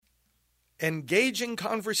Engaging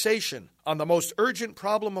conversation on the most urgent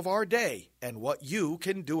problem of our day and what you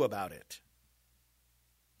can do about it.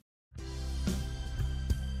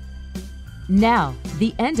 Now,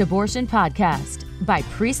 the End Abortion Podcast by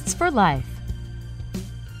Priests for Life.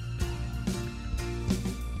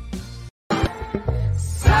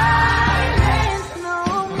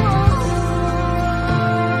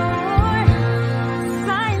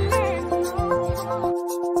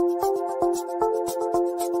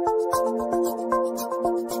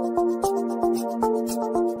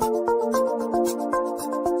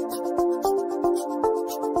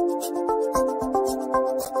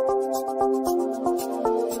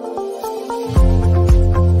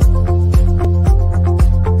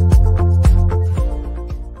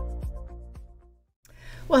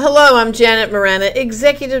 Hello, I'm Janet Morana,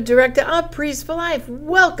 Executive Director of Priests for Life.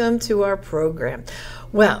 Welcome to our program.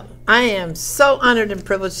 Well, I am so honored and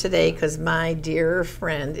privileged today because my dear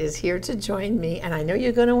friend is here to join me, and I know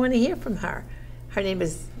you're going to want to hear from her. Her name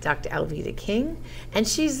is Dr. Alveda King, and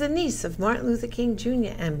she's the niece of Martin Luther King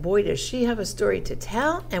Jr., and boy, does she have a story to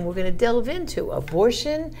tell, and we're going to delve into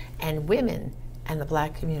abortion and women and the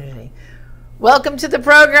Black community. Welcome to the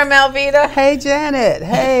program, Alveda. Hey, Janet.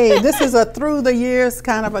 Hey, this is a through the years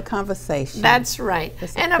kind of a conversation. That's right.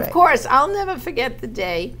 And of course, I'll never forget the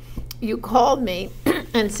day you called me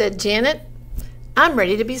and said, Janet, I'm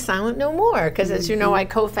ready to be Silent No More. Because as you know, I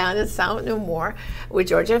co-founded Silent No More with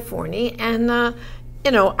George F. Forney. And,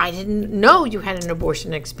 I didn't know you had an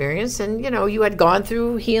abortion experience. And, you had gone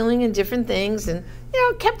through healing and different things and,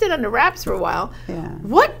 kept it under wraps for a while. Yeah.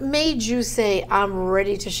 What made you say, I'm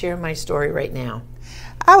ready to share my story right now?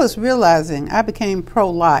 I was realizing I became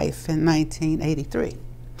pro-life in 1983.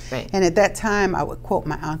 Right. And at that time, I would quote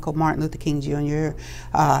my uncle, Martin Luther King Jr.,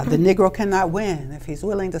 the Negro cannot win if he's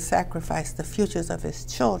willing to sacrifice the futures of his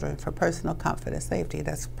children for personal comfort and safety.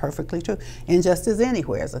 That's perfectly true. Injustice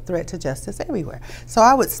anywhere is a threat to justice everywhere. So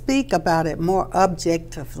I would speak about it more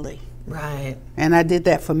objectively. Right. And I did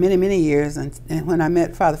that for many, many years. And when I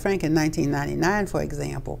met Father Frank in 1999, for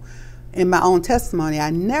example, in my own testimony, I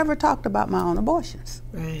never talked about my own abortions.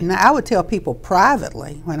 Right. Now, I would tell people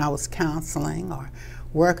privately when I was counseling or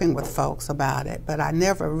working with folks about it, but I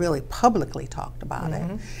never really publicly talked about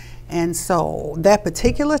it. And so that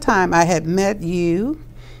particular time, I had met you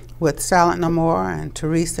with Silent No More and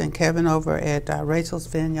Teresa and Kevin over at Rachel's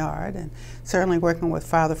Vineyard, and certainly working with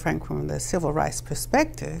Father Frank from the civil rights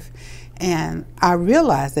perspective. And I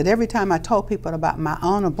realized that every time I told people about my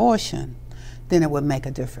own abortion, then it would make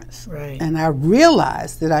a difference. Right. And I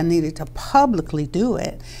realized that I needed to publicly do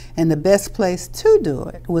it, and the best place to do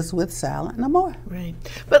it was with Silent No More. Right.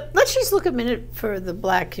 But let's just look a minute for the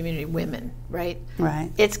Black community, women, right?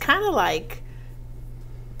 Right. It's kind of like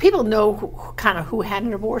people know who had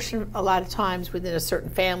an abortion a lot of times within a certain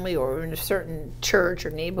family or in a certain church or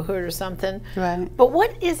neighborhood or something. Right. But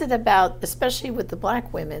what is it about, especially with the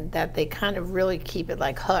Black women, that they kind of really keep it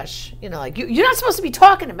like hush? You're not supposed to be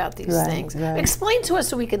talking about these things. Right. Explain to us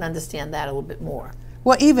so we can understand that a little bit more.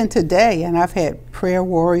 Well, even today, and I've had prayer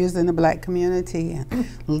warriors in the Black community and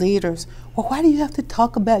leaders, well, why do you have to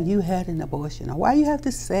talk about you had an abortion? Or why do you have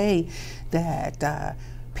to say that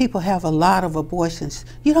people have a lot of abortions?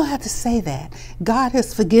 You don't have to say that. God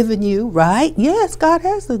has forgiven you, right? Yes, God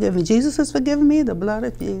has forgiven. Jesus has forgiven me, the blood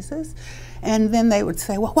of Jesus. And then they would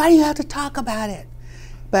say, well, why do you have to talk about it?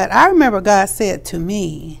 But I remember God said to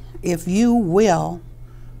me, if you will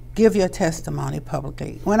give your testimony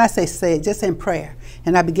publicly. When I say it, just in prayer.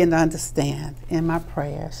 And I begin to understand in my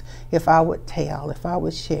prayers, if I would tell, if I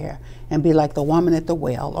would share, and be like the woman at the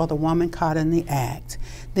well or the woman caught in the act,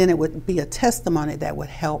 then it would be a testimony that would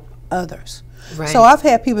help others. Right. So I've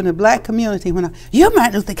had people in the Black community, you're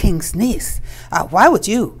Martin Luther King's niece. Why would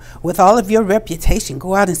you, with all of your reputation,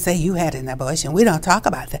 go out and say you had an abortion? We don't talk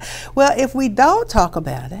about that. Well, if we don't talk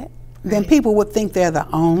about it, then people would think they're the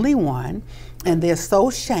only one, and they're so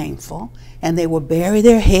shameful, and they will bury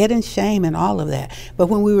their head in shame and all of that. But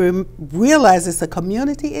when we realize it's a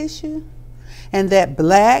community issue, and that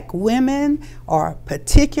Black women are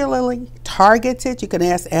particularly targeted. You can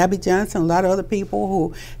ask Abby Johnson, a lot of other people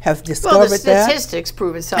who have discovered that. Well, the statistics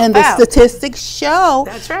prove itself and out. The statistics show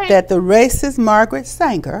right. that the racist Margaret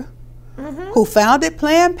Sanger, who founded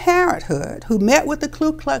Planned Parenthood, who met with the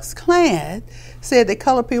Ku Klux Klan, said that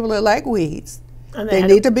colored people are like weeds. They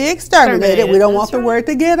need to be exterminated. We don't want the word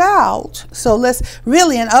to get out. So let's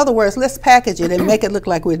really, in other words, let's package it and make it look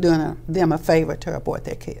like we're doing them a favor to abort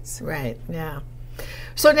their kids. Right, yeah.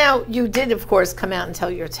 So now you did, of course, come out and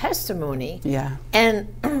tell your testimony. Yeah.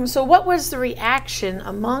 And so what was the reaction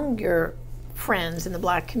among your friends in the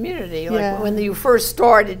black community. Yeah. Like when you first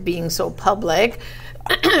started being so public,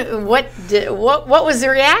 what was the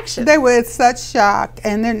reaction? They were in such shock,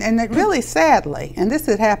 and it really sadly, and this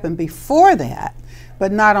had happened before that,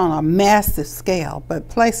 but not on a massive scale, but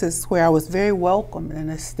places where I was very welcomed and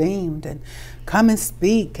esteemed and come and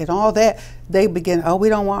speak and all that, they began, oh, we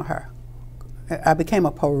don't want her. I became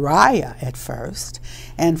a pariah at first,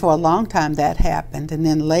 and for a long time that happened. And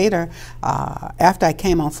then later, after I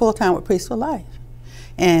came on full-time with Priests for Life,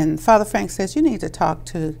 and Father Frank says, you need to talk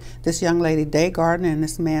to this young lady, Day Gardner, and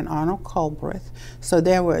this man, Arnold Colbreth. So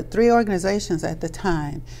there were 3 organizations at the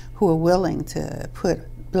time who were willing to put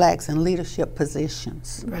blacks in leadership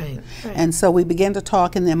positions. Right. And so we began to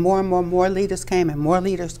talk, and then more and more leaders came, and more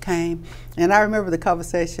leaders came. And I remember the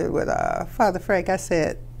conversation with Father Frank. I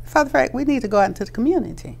said, Father Frank, we need to go out into the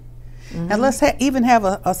community. And let's even have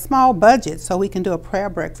a small budget so we can do a prayer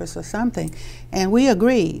breakfast or something. And we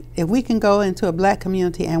agreed, if we can go into a black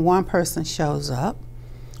community and one person shows up,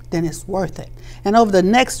 then it's worth it. And over the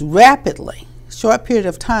next rapidly short period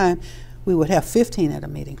of time, we would have 15 at a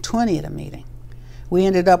meeting, 20 at a meeting. We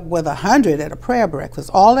ended up with 100 at a prayer breakfast,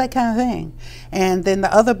 all that kind of thing. And then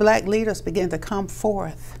the other black leaders began to come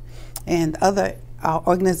forth, and other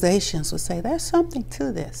organizations would say, there's something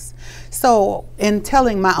to this. So in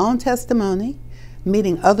telling my own testimony,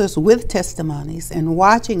 meeting others with testimonies, and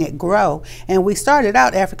watching it grow, and we started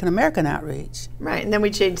out African American outreach. Right, and then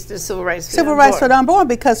we changed to civil rights for Civil rights for the unborn,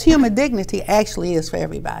 because human dignity actually is for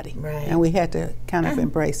everybody. Right. And we had to kind of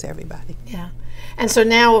embrace everybody. Yeah. And so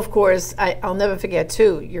now, of course, I'll never forget,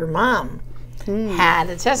 too, your mom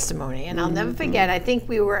had a testimony. And I'll never forget, I think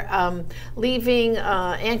we were leaving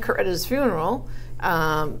Aunt Coretta's funeral.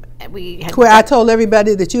 Where I told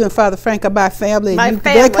everybody that you and Father Frank are my family. My and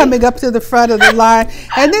family. They're coming up to the front of the line.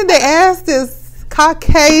 And then they asked this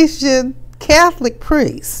Caucasian Catholic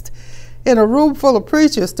priest in a room full of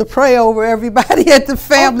preachers to pray over everybody at the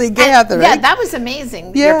family gathering. Yeah, that was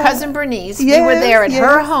amazing. Yeah. Your cousin Bernice, we Yes, were there at yes.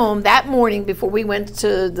 her home that morning before we went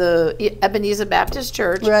to the Ebenezer Baptist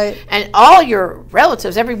Church. Right. And all your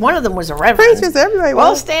relatives, every one of them was a reverend. Preachers, everybody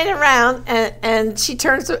All was. standing around, and she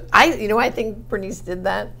turns to, I think Bernice did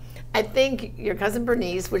that. I think your cousin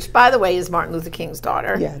Bernice, which by the way is Martin Luther King's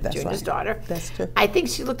daughter, Yeah, that's Junior's right. daughter. That's true. I think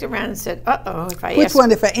she looked around and said, "Uh-oh, if I Which ask, one,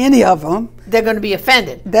 if any of them? they're going to be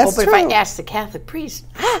offended. That's But if I true. ask the Catholic priest,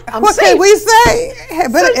 I'm What safe." can we say?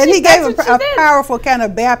 But, So and he that's gave what a she did. powerful kind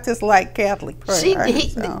of Baptist-like Catholic prayer.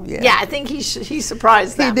 Yeah, I think he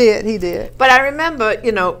surprised them. He did. But I remember,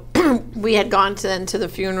 we had gone to the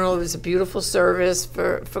funeral. It was a beautiful service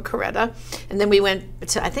for Coretta. And then we went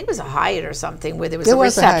to, I think it was a Hyatt or something, where there was a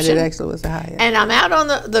reception. It actually was a Hyatt. And I'm out on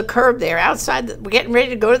the curb there, outside. We're getting ready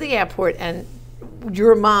to go to the airport, and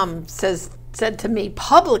your mom said to me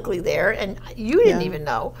publicly there, and you didn't even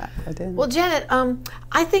know. I didn't. Well, Janet,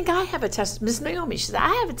 I think I have a Miss Naomi, she said,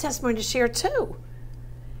 I have a testimony to share too.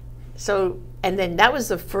 So, and then that was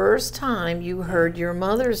the first time you heard your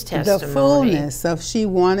mother's testimony. The fullness of she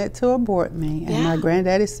wanted to abort me, and my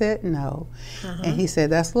granddaddy said no. And he said,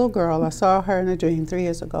 that's a little girl, I saw her in a dream 3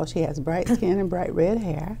 years ago. She has bright skin and bright red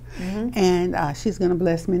hair, and she's going to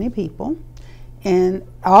bless many people. And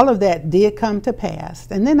all of that did come to pass.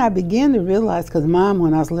 And then I began to realize, because Mom,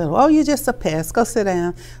 when I was little, oh, you're just a pest, go sit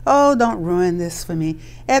down. Oh, don't ruin this for me.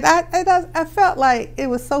 And I felt like it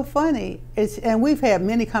was so funny. And we've had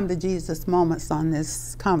many come to Jesus moments on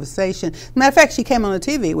this conversation. Matter of fact, she came on the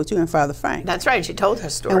TV with you and Father Frank. That's right, she told her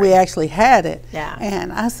story. And we actually had it. Yeah.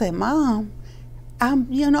 And I said, Mom,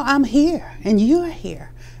 I'm here, and you're here.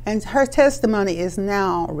 And her testimony is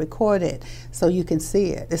now recorded, so you can see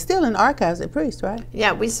it. It's still in the archives at Priest, right?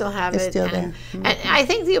 Yeah, we still have It's it. still there. And I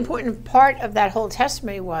think the important part of that whole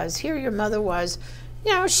testimony was, here your mother was,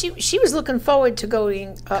 she was looking forward to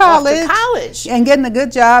going off to college. And getting a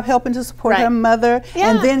good job, helping to support Right. her mother, Yeah.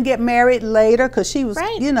 and then get married later, because she was,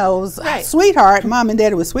 Right. was a Right. sweetheart. Mom and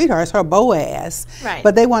Daddy were sweethearts, her Boaz. Right.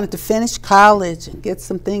 But they wanted to finish college and get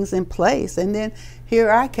some things in place. And then here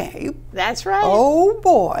I came. That's right. Oh,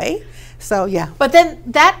 boy. So, yeah. But then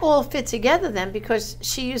that all fit together then, because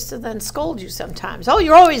she used to then scold you sometimes. Oh,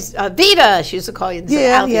 you're always, Vita, she used to call you.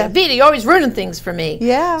 Yeah, Alveda. yeah. Vita, you're always ruining things for me.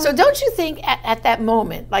 Yeah. So don't you think at that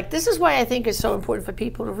moment, like this is why I think it's so important for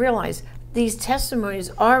people to realize these testimonies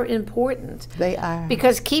are important. They are.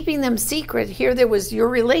 Because keeping them secret, here there was, your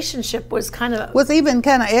relationship was kind of. Was even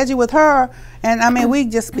kind of edgy with her. And I mean, we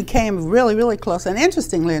just became really, really close. And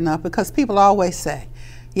interestingly enough, because people always say,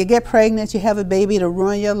 You get pregnant, you have a baby to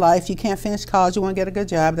ruin your life. You can't finish college, you want to get a good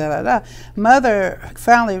job, Mother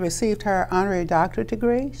finally received her honorary doctorate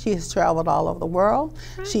degree. She has traveled all over the world.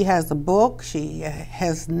 She has a book. She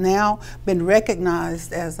has now been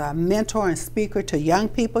recognized as a mentor and speaker to young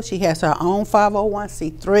people. She has her own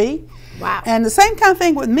 501c3. Wow. And the same kind of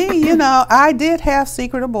thing with me, you know, I did have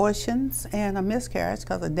secret abortions and a miscarriage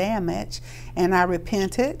because of damage, and I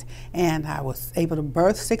repented, and I was able to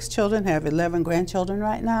birth 6 children, have 11 grandchildren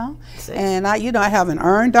right now. And I have an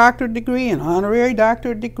earned doctorate degree, an honorary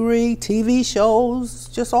doctorate degree, TV shows,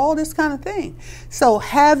 just all this kind of thing. So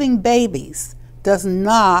having babies does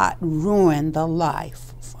not ruin the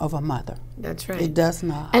life of a mother. That's right. It does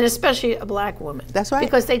not. And especially a black woman. That's right.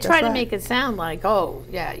 Because they try to make it sound like, oh,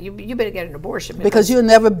 yeah, you better get an abortion. Because you'll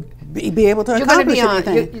never be able to accomplish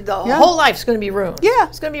anything. The whole life's going to be ruined. Yeah.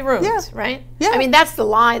 It's going to be ruined, right? Yeah. I mean, that's the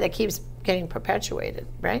lie that keeps getting perpetuated,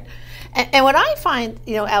 right? And what I find,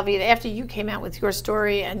 Alveda, after you came out with your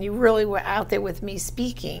story and you really were out there with me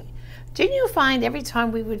speaking, didn't you find every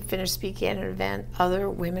time we would finish speaking at an event, other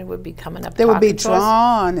women would be coming up? They would be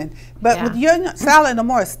drawn, but with your Silent No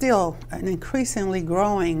More is still an increasingly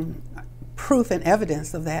growing proof and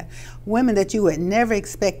evidence of that. Women that you would never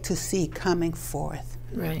expect to see coming forth,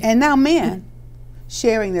 right? And now men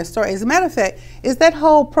sharing their story. As a matter of fact, is that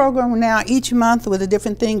whole program now each month with a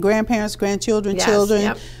different thing? Grandparents, grandchildren,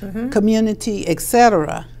 children, community,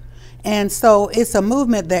 etc. And so it's a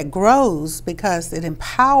movement that grows because it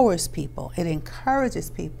empowers people, it encourages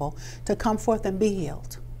people to come forth and be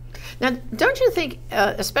healed. Now, don't you think,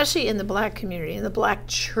 especially in the black community, in the black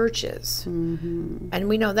churches, and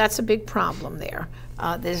we know that's a big problem there,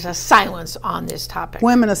 there's a silence on this topic.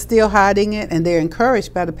 Women are still hiding it, and they're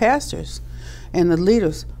encouraged by the pastors and the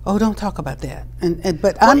leaders. Oh, don't talk about that.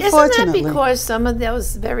 But unfortunately, isn't that because some of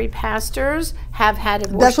those very pastors have had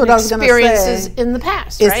abortion experiences in the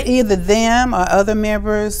past, right? It's either them or other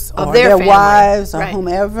members or their wives or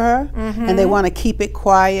whomever, and they want to keep it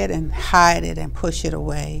quiet and hide it and push it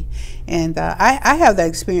away. And I have that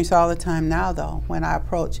experience all the time now, though, when I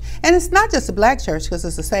approach. And it's not just the black church, because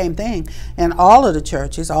it's the same thing in all of the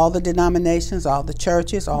churches, all the denominations, all the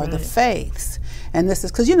churches, all the faiths. And this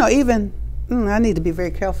is because, even I need to be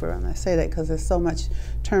very careful when I say that, because there's so much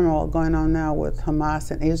turmoil going on now with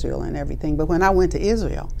Hamas and Israel and everything. But when I went to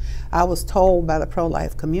Israel, I was told by the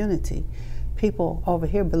pro-life community, people over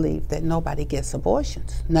here believe that nobody gets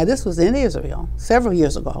abortions. Now, this was in Israel several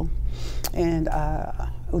years ago, and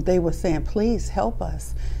they were saying, please help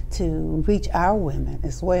us to reach our women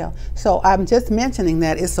as well. So I'm just mentioning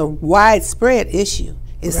that it's a widespread issue.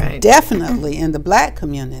 It's definitely in the black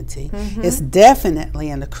community. It's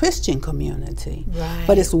definitely in the Christian community.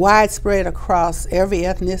 But it's widespread across every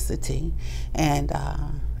ethnicity and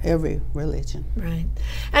every religion. Right.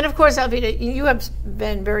 And of course, Alveda, you have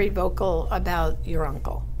been very vocal about your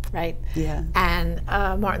uncle, right? Yeah. And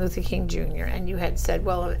Martin Luther King Jr. And you had said,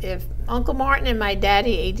 well, if Uncle Martin and my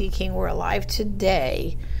daddy, A.D. King, were alive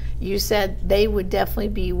today, you said they would definitely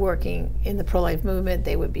be working in the pro-life movement.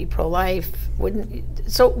 They would be pro-life.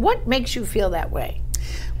 So what makes you feel that way?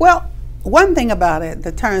 Well, one thing about it,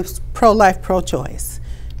 the terms pro-life, pro-choice,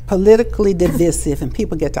 politically divisive, and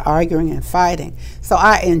people get to arguing and fighting. So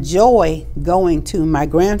I enjoy going to my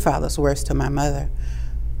grandfather's words to my mother.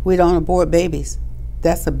 We don't abort babies.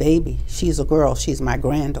 That's a baby. She's a girl. She's my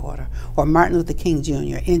granddaughter. Or Martin Luther King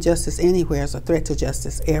Jr., injustice anywhere is a threat to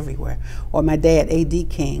justice everywhere. Or my dad, A.D.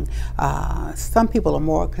 King. Some people are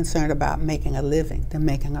more concerned about making a living than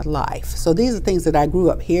making a life. So these are things that I grew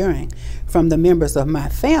up hearing from the members of my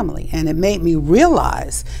family, and it made me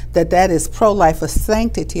realize that that is pro-life, a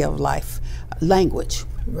sanctity of life language.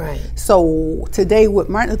 Right. So today, with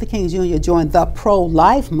Martin Luther King Jr. joined the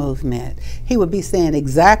pro-life movement, he would be saying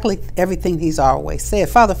exactly everything he's always said.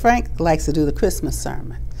 Father Frank likes to do the Christmas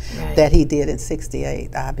sermon that he did in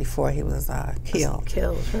 '68 before he was killed.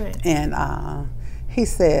 Right. And he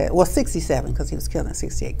said, well, 67, because he was killed in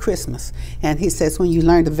 '68, Christmas. And he says, when you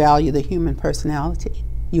learn to value the human personality,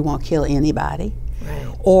 you won't kill anybody.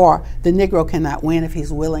 Right. Or the Negro cannot win if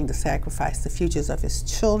he's willing to sacrifice the futures of his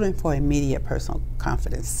children for immediate personal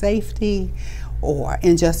confidence, safety, or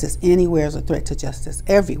injustice anywhere is a threat to justice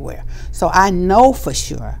everywhere. So I know for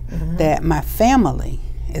sure that my family,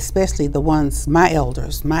 especially the ones, my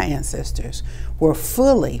elders, my ancestors, were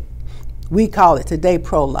fully, we call it today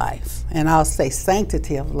pro-life, and I'll say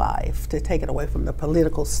sanctity of life to take it away from the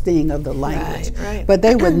political sting of the language. Right. But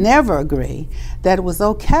they would never agree that it was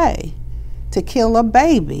okay to kill a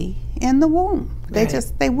baby in the womb.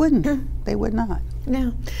 They wouldn't. They would not.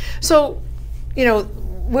 No. So,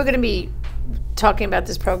 we're going to be talking about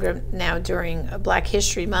this program now during Black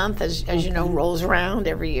History Month, as you know, rolls around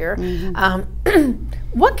every year.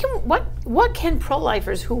 What can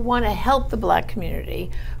pro-lifers who want to help the Black community,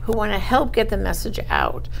 who want to help get the message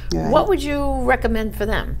out, what would you recommend for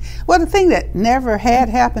them? Well, the thing that never had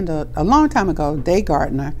happened a long time ago, Day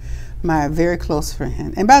Gardner, my very close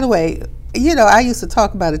friend, and by the way, you know, I used to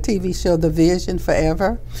talk about a TV show, The Vision,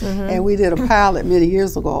 forever, and we did a pilot many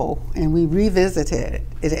years ago, and we revisited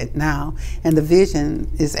it now, and The Vision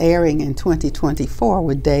is airing in 2024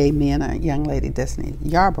 with Day, me, and a young lady, Destiny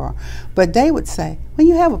Yarborough. But Day would say, when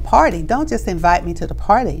you have a party, don't just invite me to the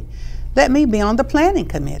party. Let me be on the planning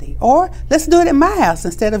committee, or let's do it at my house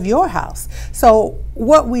instead of your house. So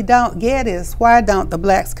what we don't get is, why don't the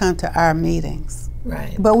Blacks come to our meetings?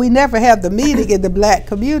 Right. But we never have the meeting in the Black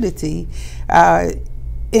community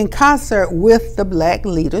in concert with the Black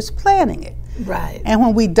leaders planning it. Right. And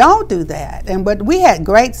when we don't do that, but we had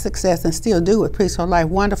great success and still do with Priests for Life,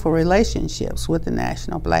 wonderful relationships with the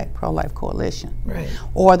National Black Pro-Life Coalition, Right.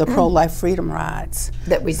 or the Pro-Life Freedom Rides.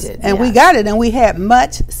 That we did. And we got it, and we had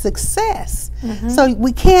much success. So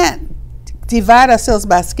we can't divide ourselves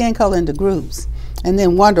by skin color into groups and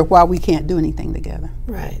then wonder why we can't do anything together.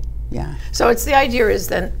 Right. Yeah. So it's the idea is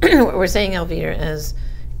then what we're saying, Alveda, is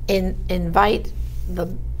invite the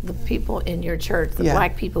people in your church, the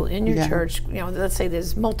Black people in your church. You know, let's say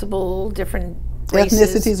there's multiple different races,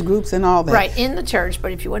 ethnicities, groups, and all that. Right, in the church.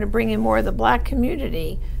 But if you want to bring in more of the Black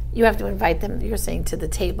community, you have to invite them, you're saying, to the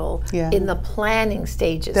table in the planning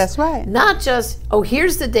stages. That's right. Not just, oh,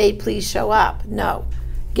 here's the date, please show up. No.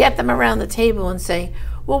 Get them around the table and say,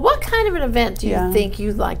 well, what kind of an event do you think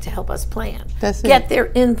you'd like to help us plan? That's Get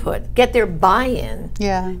their input, get their buy-in,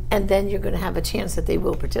 Yeah. and then you're going to have a chance that they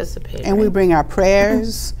will participate. And we bring our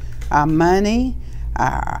prayers, our money,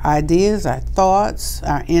 our ideas, our thoughts,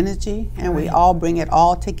 our energy, and we all bring it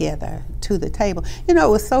all together to the table. You know,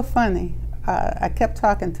 it was so funny. I kept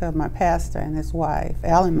talking to my pastor and his wife,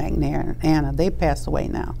 Alan McNair and Anna. They passed away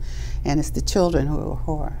now, and it's the children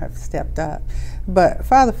who have stepped up. But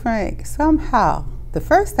Father Frank, somehow, the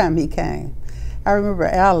first time he came, I remember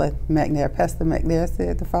Alan McNair, Pastor McNair,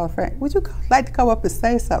 said to Father Frank, would you like to come up and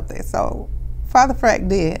say something? So Father Frank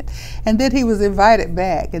did. And then he was invited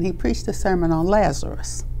back, and he preached a sermon on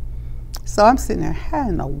Lazarus. So I'm sitting there, how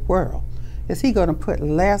in the world is he going to put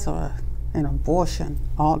Lazarus and abortion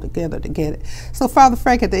all together to get it? So Father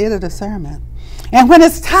Frank, at the end of the sermon, and when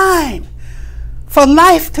it's time for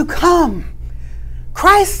life to come,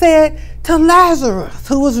 Christ said to Lazarus,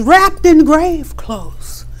 who was wrapped in grave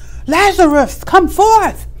clothes, Lazarus, come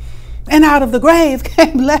forth. And out of the grave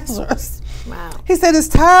came Lazarus. Wow. He said, it's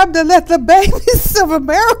time to let the babies of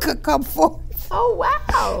America come forth. Oh,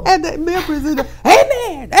 wow. And the members of the,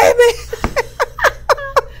 amen, amen.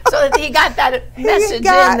 So that he got that message He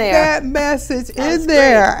got in there. that message That's in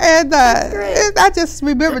there. great. And That's I just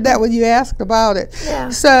remembered that when you asked about it. Yeah.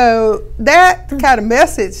 So that kind of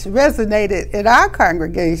message resonated in our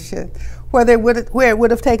congregation, where it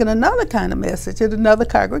would have taken another kind of message in another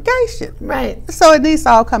congregation. Right. So it needs to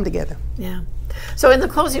all come together. Yeah. So in the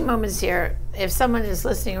closing moments here, if someone is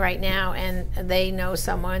listening right now and they know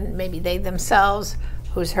someone, maybe they themselves,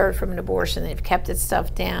 who's heard from an abortion, they've kept its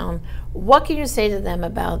stuff down, what can you say to them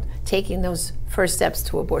about taking those first steps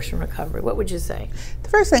to abortion recovery? What would you say? The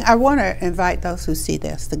first thing, I want to invite those who see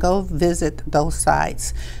this to go visit those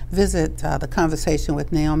sites. Visit the Conversation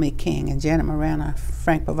with Naomi King and Janet Morana,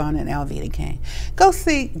 Frank Pavone, and Alveda King. Go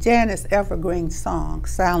see Janet's evergreen song,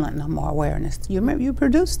 Silent No More Awareness. You remember you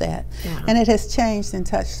produced that, and it has changed and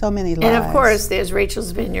touched so many lives. And of course, there's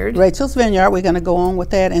Rachel's Vineyard. Rachel's Vineyard, we're going to go on with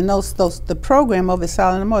that. And the program over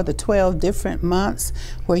Silent No More, the 12 different months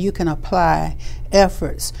where you can apply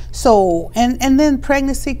efforts. So, and then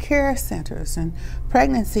pregnancy care centers and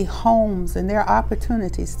pregnancy homes, and there are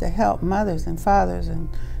opportunities to help mothers and fathers and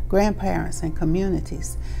grandparents and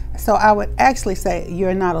communities. So I would actually say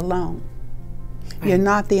you're not alone. Right. You're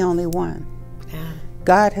not the only one. Yeah.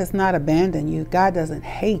 God has not abandoned you. God doesn't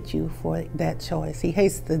hate you for that choice. He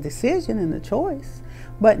hates the decision and the choice,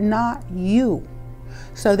 but not you.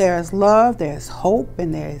 So there is love, there's hope,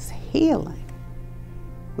 and there is healing.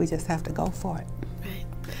 We just have to go for it. Right.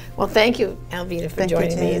 Well, thank you, Alveda, for Thank you,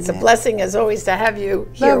 joining me. It's a Janet. blessing, as always, to have you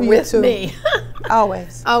here Love you with too. me.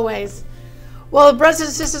 Always. Always. Well, brothers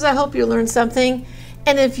and sisters, I hope you learned something.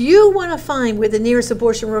 And if you want to find where the nearest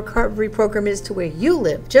abortion recovery program is to where you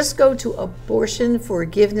live, just go to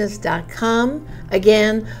abortionforgiveness.com.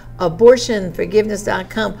 Again,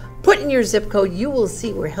 abortionforgiveness.com. Put in your zip code. You will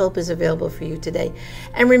see where help is available for you today.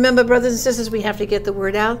 And remember, brothers and sisters, we have to get the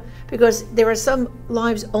word out, because there are some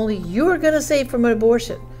lives only you're going to save from an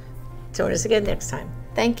abortion. Join us again next time.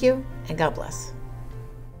 Thank you, and God bless.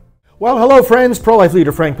 Well, hello, friends. Pro-life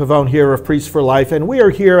leader Frank Pavone here of Priests for Life, and we are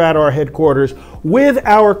here at our headquarters with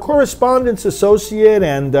our correspondence associate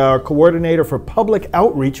and coordinator for public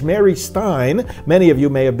outreach, Mary Stein. Many of you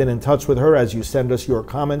may have been in touch with her as you send us your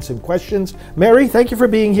comments and questions. Mary, thank you for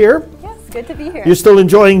being here. Yes, good to be here. You're still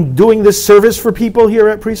enjoying doing this service for people here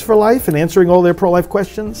at Priests for Life and answering all their pro-life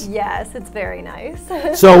questions? Yes, it's very nice.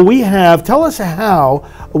 So tell us how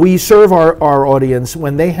we serve our audience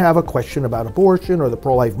when they have a question about abortion or the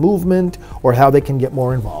pro-life movement, or how they can get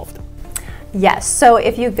more involved. Yes, so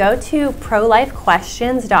if you go to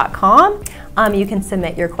prolifequestions.com, you can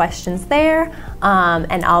submit your questions there,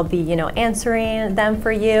 and I'll be, answering them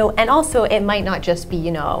for you. And also, it might not just be,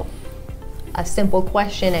 a simple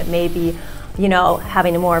question. It may be,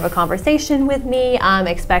 having more of a conversation with me,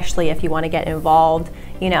 especially if you want to get involved.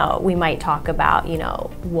 We might talk about,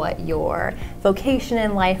 what your vocation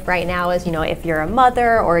in life right now is. If you're a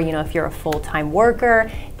mother or, if you're a full-time worker,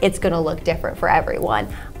 it's going to look different for everyone.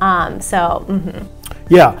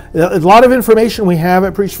 Yeah, a lot of information we have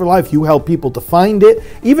at Priests for Life. You help people to find it.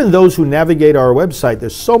 Even those who navigate our website,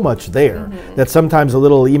 there's so much there that sometimes a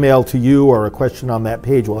little email to you or a question on that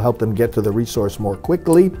page will help them get to the resource more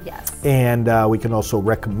quickly. Yes. And we can also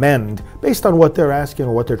recommend, based on what they're asking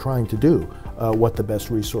or what they're trying to do, what the best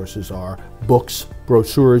resources are. Books,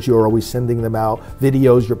 brochures, you're always sending them out.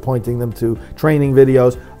 Videos, you're pointing them to. Training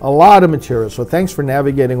videos, a lot of material. So thanks for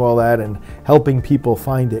navigating all that and helping people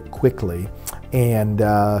find it quickly. And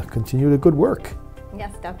continue the good work.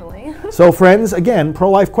 Yes, definitely. So friends, again,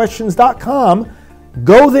 prolifequestions.com.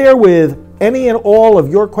 Go there with any and all of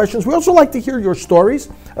your questions. We also like to hear your stories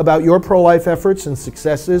about your pro-life efforts and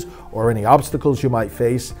successes, or any obstacles you might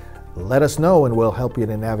face. Let us know and we'll help you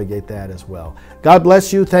to navigate that as well. God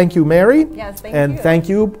bless you. Thank you, Mary. Yes, thank and you. Thank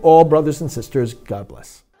you, all brothers and sisters. God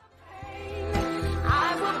bless.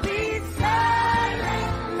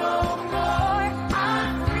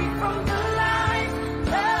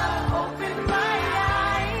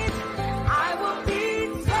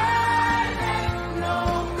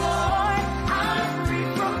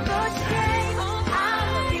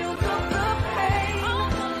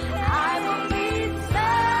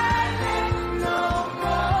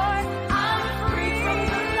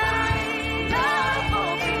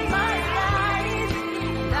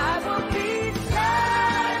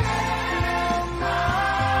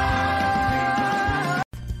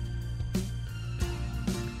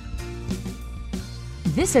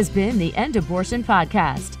 This has been the End Abortion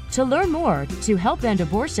Podcast. To learn more, to help end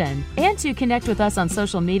abortion, and to connect with us on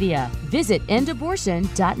social media, visit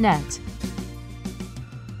endabortion.net.